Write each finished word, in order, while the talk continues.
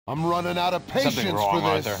I'm running out of patience Something wrong,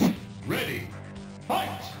 for this. Arthur. Ready,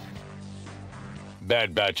 fight!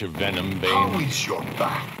 Bad batch of venom, How Bane. is your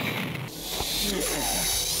back?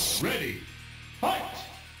 Ready, fight!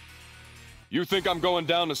 You think I'm going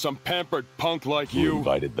down to some pampered punk like Who you?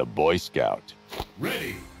 invited the Boy Scout?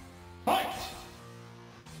 Ready, fight!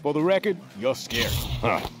 For the record, you're scared.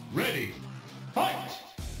 Huh. Ready, fight!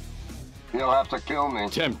 You'll have to kill me.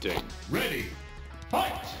 Tempting. Ready,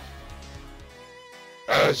 fight!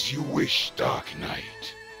 As you wish, Dark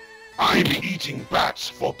Knight. I'm eating bats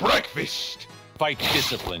for breakfast. Fight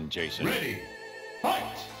discipline, Jason. Ready, fight!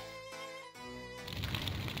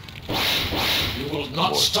 You will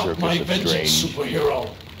not More stop my Circus of vengeance, Strange. superhero.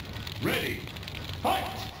 Ready,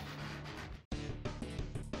 fight!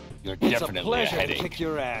 You're It's a definitely a pleasure to headache. kick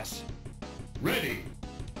your ass. Ready,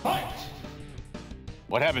 fight!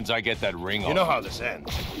 What happens I get that ring You off? know how this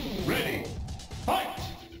ends. Ready, fight!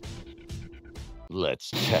 Let's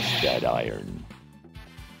test that iron.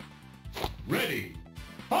 Ready,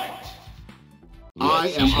 fight!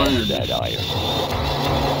 Let's am test iron. that iron.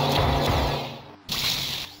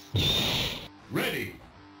 Ready,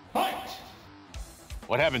 fight!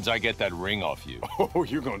 What happens I get that ring off you? Oh,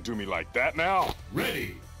 you're gonna do me like that now?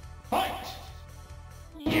 Ready, fight!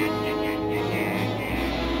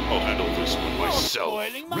 I'll handle this one myself.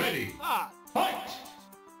 Ready, fight!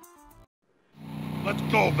 Let's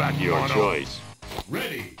go back, Your choice.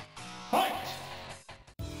 Ready, fight!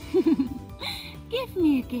 Give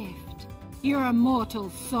me a gift. Your immortal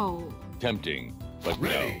soul. Tempting, but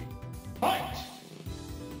Ready, fight!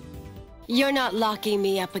 You're not locking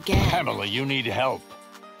me up again. Pamela, you need help.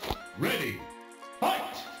 Ready,